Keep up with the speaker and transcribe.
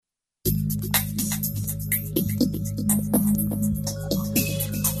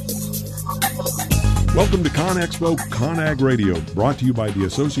Welcome to ConExpo ConAg Radio, brought to you by the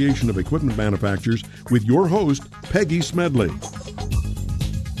Association of Equipment Manufacturers with your host, Peggy Smedley.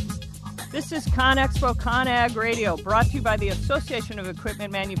 This is ConExpo ConAg Radio, brought to you by the Association of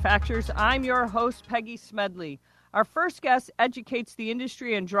Equipment Manufacturers. I'm your host, Peggy Smedley. Our first guest educates the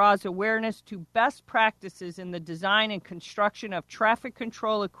industry and draws awareness to best practices in the design and construction of traffic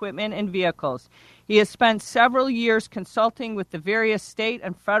control equipment and vehicles. He has spent several years consulting with the various state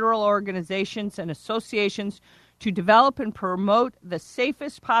and federal organizations and associations to develop and promote the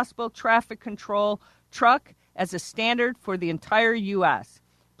safest possible traffic control truck as a standard for the entire U.S.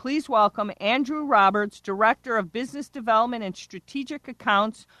 Please welcome Andrew Roberts, Director of Business Development and Strategic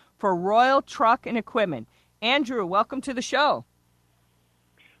Accounts for Royal Truck and Equipment. Andrew, welcome to the show.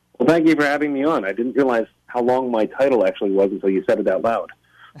 Well, thank you for having me on. I didn't realize how long my title actually was until you said it out loud.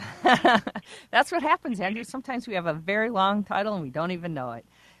 That's what happens, Andrew. Sometimes we have a very long title and we don't even know it.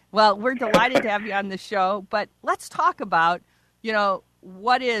 Well, we're delighted to have you on the show, but let's talk about,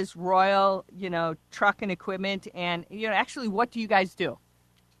 what is Royal, Truck and Equipment, and, actually what do you guys do?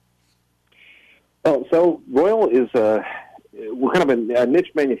 Well, so Royal is we're kind of a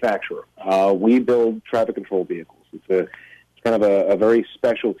niche manufacturer. We build traffic control vehicles. It's kind of a very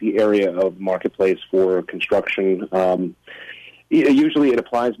specialty area of marketplace for construction. Usually it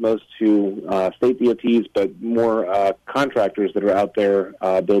applies most to state DOTs, but more contractors that are out there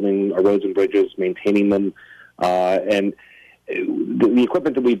building our roads and bridges, maintaining them. And the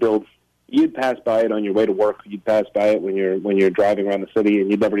equipment that we build, you'd pass by it on your way to work. You'd pass by it when you're driving around the city, and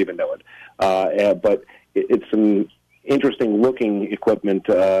you'd never even know it. But it's some interesting looking equipment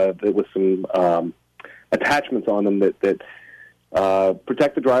with some attachments on them that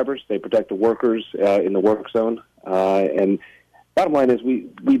protect the drivers. They protect the workers in the work zone. And bottom line is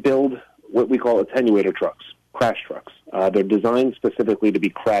we build what we call attenuator trucks, crash trucks. They're designed specifically to be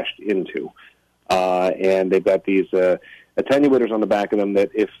crashed into. And they've got these attenuators on the back of them that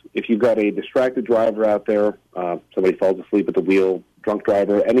if you've got a distracted driver out there, somebody falls asleep at the wheel, drunk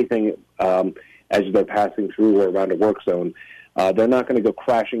driver, anything as they're passing through or around a work zone, they're not going to go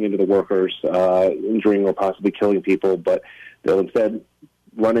crashing into the workers, injuring or possibly killing people, but they'll instead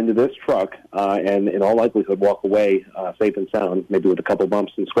run into this truck and in all likelihood walk away safe and sound, maybe with a couple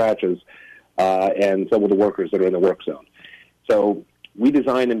bumps and scratches, and so will the workers that are in the work zone. So we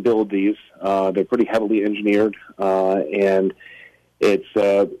design and build these. They're pretty heavily engineered, and it's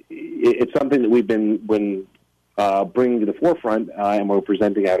something that we've been bringing to the forefront, and we're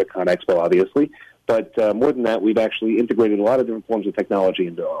presenting out at ConExpo, obviously. But more than that, we've actually integrated a lot of different forms of technology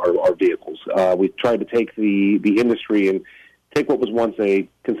into our vehicles. We've tried to take the industry and take what was once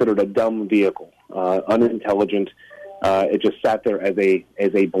considered a dumb vehicle, unintelligent. It just sat there as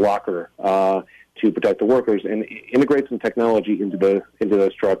a blocker to protect the workers, and integrate some technology into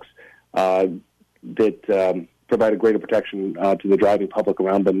those trucks that provide a greater protection to the driving public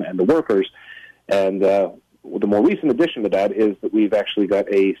around them and the workers. And the more recent addition to that is that we've actually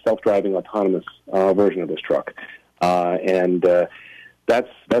got a self-driving autonomous version of this truck, and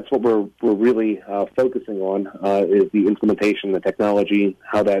that's what we're really focusing on is the implementation, the technology,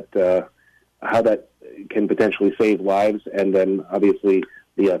 how that can potentially save lives, and then obviously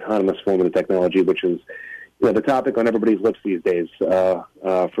the autonomous form of the technology, which is the topic on everybody's lips these days,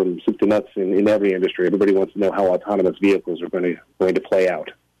 from soup to nuts in every industry. Everybody wants to know how autonomous vehicles are going to play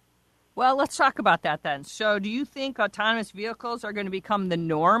out. Well, let's talk about that then. So do you think autonomous vehicles are going to become the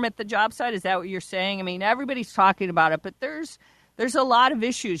norm at the job site? Is that what you're saying? I mean, everybody's talking about it, but there's a lot of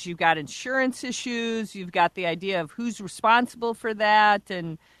issues. You've got insurance issues. You've got the idea of who's responsible for that.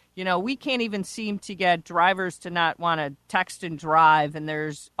 And, we can't even seem to get drivers to not want to text and drive. And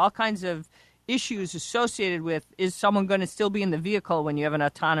there's all kinds of issues associated with, is someone going to still be in the vehicle when you have an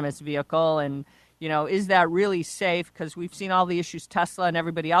autonomous vehicle? And, is that really safe? Because we've seen all the issues Tesla and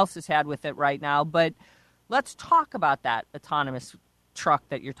everybody else has had with it right now. But let's talk about that autonomous truck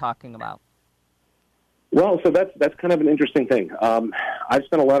that you're talking about. Well, so that's kind of an interesting thing. I've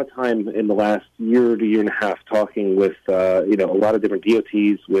spent a lot of time in the last year to year and a half talking with a lot of different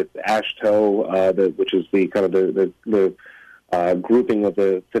DOTs, with AASHTO, which is the kind of the grouping of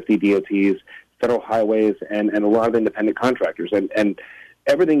the 50 DOTs, federal highways, and a lot of independent contractors, and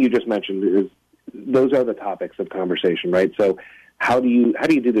everything you just mentioned those are the topics of conversation, right? So how do you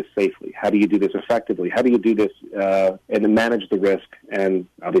do this safely? How do you do this effectively? How do you do this and then manage the risk? And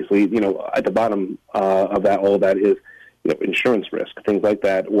obviously, at the bottom of that, all of that is insurance risk, things like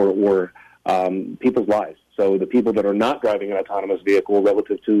that, or people's lives. So the people that are not driving an autonomous vehicle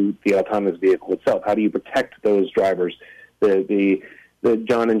relative to the autonomous vehicle itself, how do you protect those drivers, the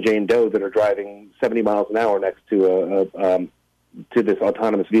John and Jane Doe that are driving 70 miles an hour next to this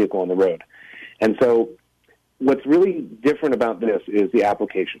autonomous vehicle on the road? And so what's really different about this is the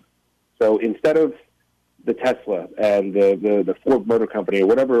application. So instead of the Tesla and the Ford Motor Company or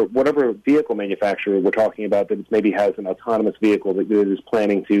whatever vehicle manufacturer we're talking about that maybe has an autonomous vehicle that is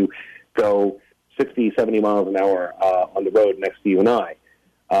planning to go 60, 70 miles an hour on the road next to you and I,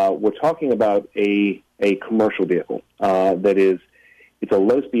 we're talking about a commercial vehicle it's a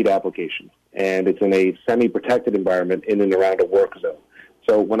low-speed application, and it's in a semi-protected environment in and around a work zone.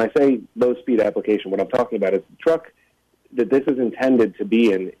 So when I say low-speed application, what I'm talking about is the truck that this is intended to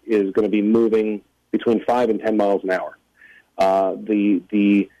be in is going to be moving between 5 and 10 miles an hour.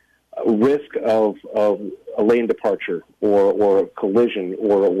 The risk of a lane departure or a collision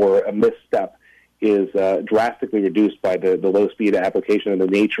or a misstep is drastically reduced by the low-speed application and the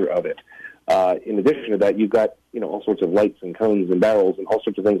nature of it. In addition to that, you've got all sorts of lights and cones and barrels and all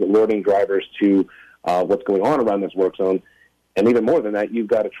sorts of things alerting drivers to what's going on around this work zone. And even more than that, you've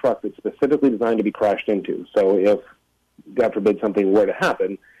got a truck that's specifically designed to be crashed into. So if, God forbid, something were to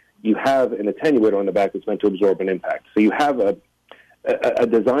happen, you have an attenuator on the back that's meant to absorb an impact. So you have a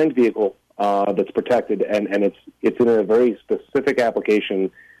designed vehicle that's protected, and it's in a very specific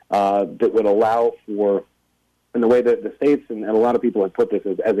application that would allow for, and the way that the states and a lot of people have put this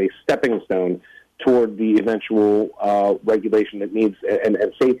is as a stepping stone toward the eventual regulation that needs and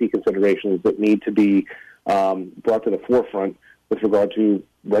safety considerations that need to be brought to the forefront with regard to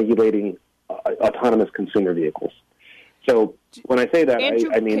regulating autonomous consumer vehicles. So when I say that,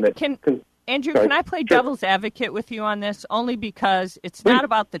 Andrew, I mean that... Andrew, sorry. can I play Sure. devil's advocate with you on this? Only because it's not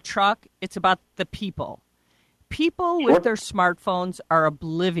about the truck, it's about the people. People Sure. with their smartphones are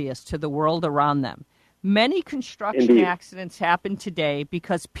oblivious to the world around them. Many construction Indeed. accidents happen today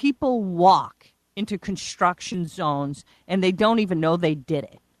because people walk into construction zones and they don't even know they did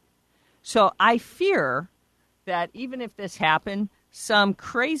it. So I fear that even if this happened, some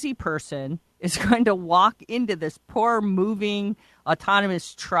crazy person is going to walk into this poor moving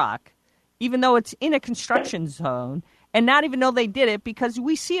autonomous truck, even though it's in a construction zone, and not even know they did it, because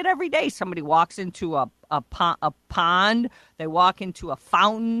we see it every day. Somebody walks into a pond, they walk into a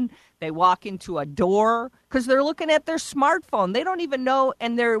fountain, they walk into a door because they're looking at their smartphone. They don't even know,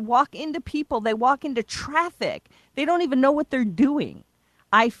 and they walk into people, they walk into traffic. They don't even know what they're doing.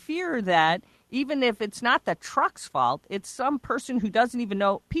 I fear that even if it's not the truck's fault, it's some person who doesn't even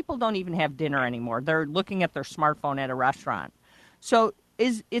know. People don't even have dinner anymore. They're looking at their smartphone at a restaurant. So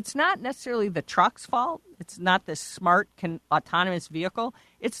it's not necessarily the truck's fault. It's not the smart autonomous vehicle.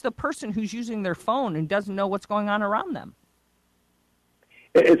 It's the person who's using their phone and doesn't know what's going on around them.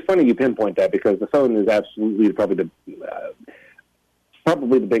 It's funny you pinpoint that, because the phone is absolutely probably the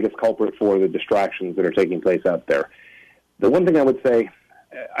biggest culprit for the distractions that are taking place out there. The one thing I would say,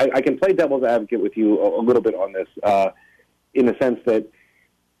 I can play devil's advocate with you a little bit on this, in the sense that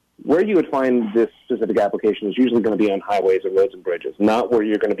where you would find this specific application is usually going to be on highways and roads and bridges, not where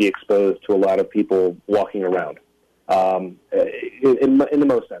you're going to be exposed to a lot of people walking around. In the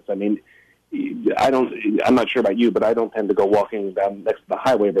most sense, I mean, I'm not sure about you, but I don't tend to go walking down next to the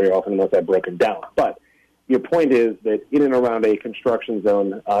highway very often unless I've broken down. But your point is that in and around a construction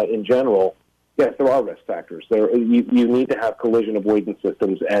zone in general, yes, there are risk factors. You need to have collision avoidance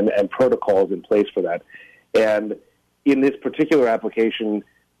systems and protocols in place for that. And in this particular application,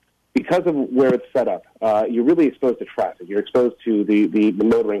 because of where it's set up, you're really exposed to traffic. You're exposed to the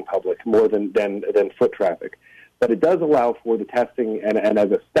motoring public more than foot traffic. But it does allow for the testing and as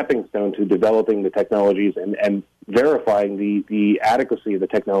a stepping stone to developing the technologies and verifying the adequacy of the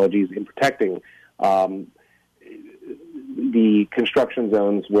technologies in protecting the construction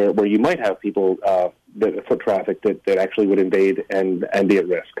zones where you might have people, the foot traffic that actually would invade and be at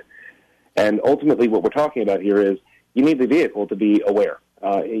risk. And ultimately what we're talking about here is you need the vehicle to be aware,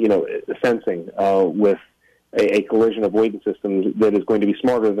 sensing with a collision avoidance system that is going to be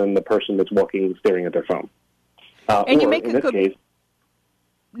smarter than the person that's walking, staring at their phone. And you make a good... Case,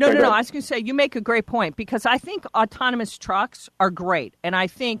 No. I was going to say, you make a great point, because I think autonomous trucks are great. And I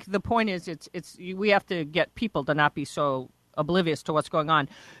think the point is we have to get people to not be so oblivious to what's going on.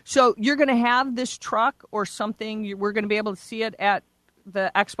 So you're going to have this truck or something, we're going to be able to see it at the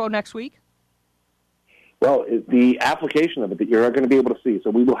expo next week? Well, the application of it that you're going to be able to see. So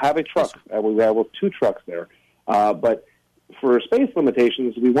we will have a truck. We will have 2 trucks there. But for space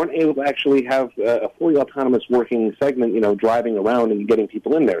limitations, we weren't able to actually have a fully autonomous working segment, driving around and getting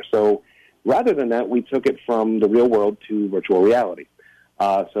people in there. So rather than that, we took it from the real world to virtual reality.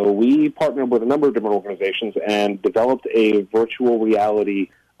 So we partnered with a number of different organizations and developed a virtual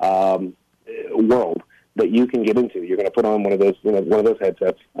reality world that you can get into. You're going to put on one of those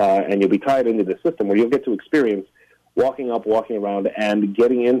headsets, and you'll be tied into the system where you'll get to experience walking up, walking around, and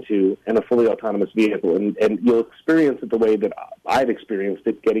getting into a fully autonomous vehicle. And you'll experience it the way that I've experienced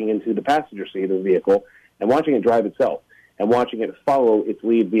it, getting into the passenger seat of the vehicle and watching it drive itself and watching it follow its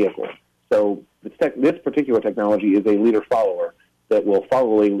lead vehicle. So this particular technology is a leader-follower that will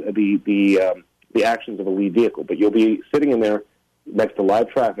follow the actions of a lead vehicle. But you'll be sitting in there next to live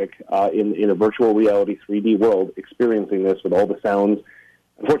traffic in a virtual reality 3D world, experiencing this with all the sounds.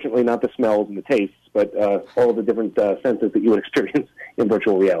 Unfortunately, not the smells and the tastes, but all the different senses that you would experience in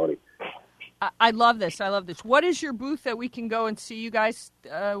virtual reality. I love this. What is your booth that we can go and see you guys?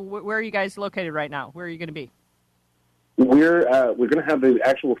 Where are you guys located right now? Where are you going to be? We're going to have the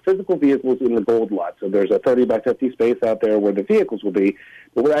actual physical vehicles in the gold lot. So there's a 30 by 50 space out there where the vehicles will be,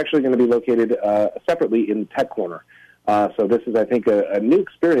 but we're actually going to be located separately in Tech Corner. So this is, I think, a new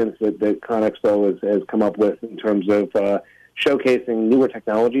experience that ConExpo has come up with in terms of showcasing newer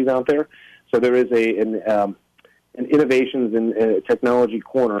technologies out there. So there is an innovations in technology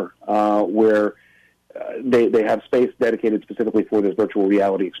corner where they have space dedicated specifically for this virtual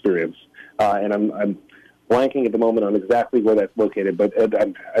reality experience. And I'm blanking at the moment on exactly where that's located, but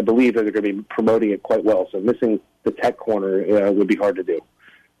I believe that they're going to be promoting it quite well. So missing the tech corner would be hard to do.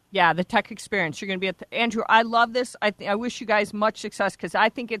 Yeah, the tech experience. You're going to be at Andrew, I love this. I wish you guys much success because I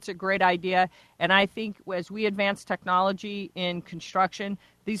think it's a great idea. And I think as we advance technology in construction,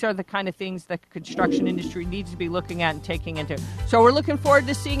 these are the kind of things the construction industry needs to be looking at and taking into. So we're looking forward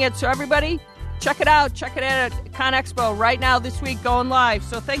to seeing it. So everybody, check it out. Check it out at ConExpo right now this week, going live.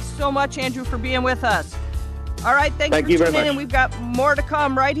 So thanks so much, Andrew, for being with us. All right, thanks for tuning in, and we've got more to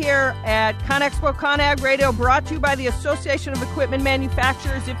come right here at ConExpo ConAg Radio, brought to you by the Association of Equipment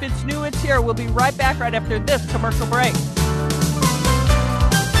Manufacturers. If it's new, it's here. We'll be right back right after this commercial break.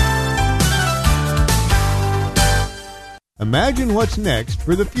 Imagine what's next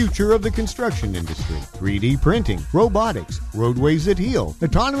for the future of the construction industry. 3D printing, robotics, roadways that heal,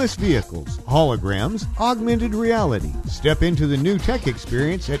 autonomous vehicles, holograms, augmented reality. Step into the new tech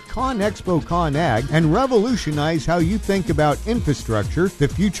experience at ConExpo ConAg and revolutionize how you think about infrastructure, the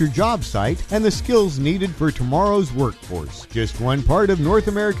future job site, and the skills needed for tomorrow's workforce. Just one part of North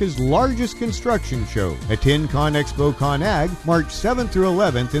America's largest construction show. Attend ConExpo ConAg March 7th through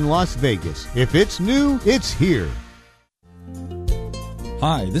 11th in Las Vegas. If it's new, it's here.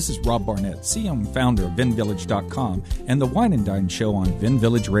 Hi, this is Rob Barnett, CEO and founder of VinVillage.com and the Wine and Dine Show on Vin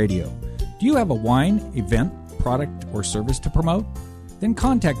Village Radio. Do you have a wine, event, product, or service to promote? Then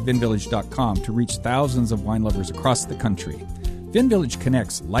contact VinVillage.com to reach thousands of wine lovers across the country. Vin Village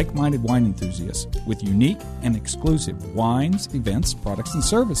connects like-minded wine enthusiasts with unique and exclusive wines, events, products, and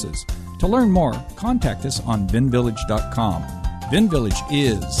services. To learn more, contact us on VinVillage.com. Vin Village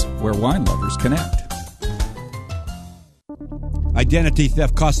is where wine lovers connect. Identity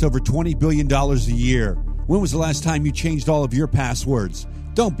theft costs over $20 billion a year. When was the last time you changed all of your passwords?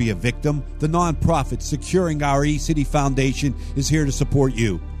 Don't be a victim. The nonprofit Securing Our eCity Foundation is here to support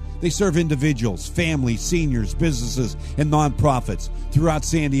you. They serve individuals, families, seniors, businesses, and nonprofits throughout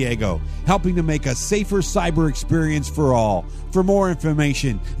San Diego, helping to make a safer cyber experience for all. For more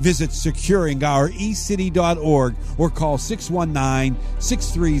information, visit securingourecity.org or call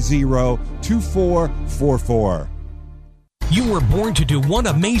 619-630-2444. You were born to do one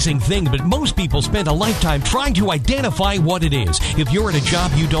amazing thing, but most people spend a lifetime trying to identify what it is. If you're in a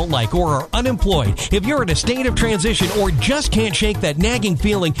job you don't like or are unemployed, if you're in a state of transition or just can't shake that nagging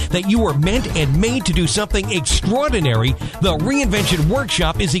feeling that you were meant and made to do something extraordinary, the Reinvention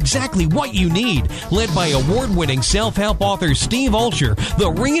Workshop is exactly what you need. Led by award-winning self-help author Steve Olsher,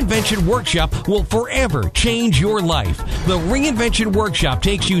 the Reinvention Workshop will forever change your life. The Reinvention Workshop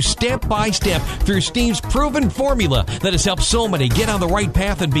takes you step by step through Steve's proven formula that has helped so many get on the right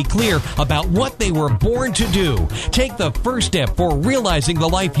path and be clear about what they were born to do. Take the first step for realizing the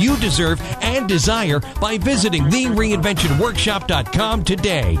life you deserve and desire by visiting thereinventionworkshop.com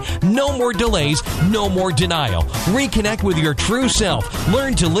today. No more delays, no more denial. Reconnect with your true self.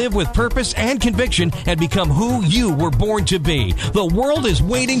 Learn to live with purpose and conviction and become who you were born to be. The world is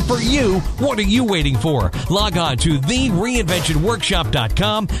waiting for you. What are you waiting for? Log on to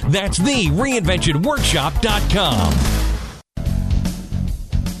thereinventionworkshop.com. That's thereinventionworkshop.com.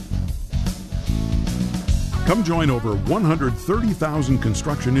 Come join over 130,000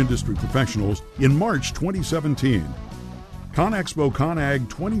 construction industry professionals in March 2017. ConExpo ConAg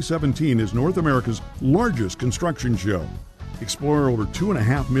 2017 is North America's largest construction show. Explore over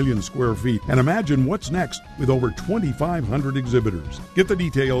 2.5 million square feet and imagine what's next with over 2,500 exhibitors. Get the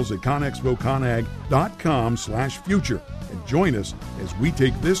details at ConExpoConAg.com/future and join us as we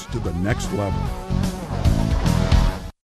take this to the next level.